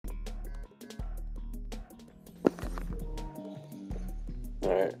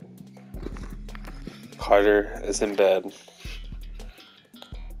Alright. Carter is in bed.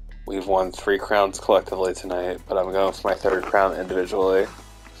 We've won 3 crowns collectively tonight, but I'm going for my 3rd crown individually.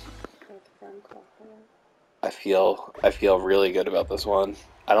 I feel really good about this one.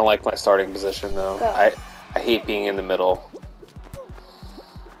 I don't like my starting position though. I hate being in the middle.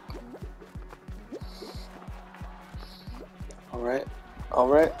 Alright.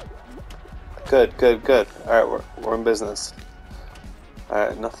 Alright. Good. Alright, we're in business.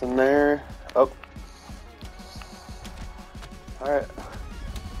 Alright, nothing there. Oh. Alright.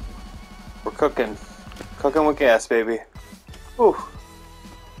 We're cooking. Cooking with gas, baby. Whew.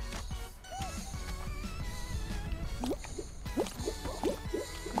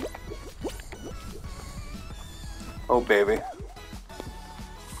 Oh, baby.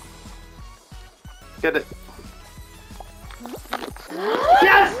 Get it.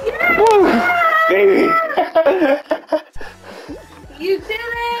 Yes! Woo! Baby! You did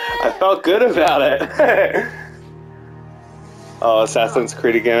it! I felt good about it. Oh, Assassin's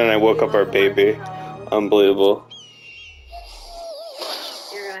Creed again, and I woke up our baby. Unbelievable.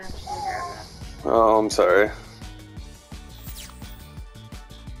 You're gonna have to take care of that. Oh, I'm sorry.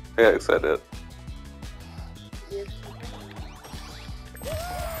 I got excited.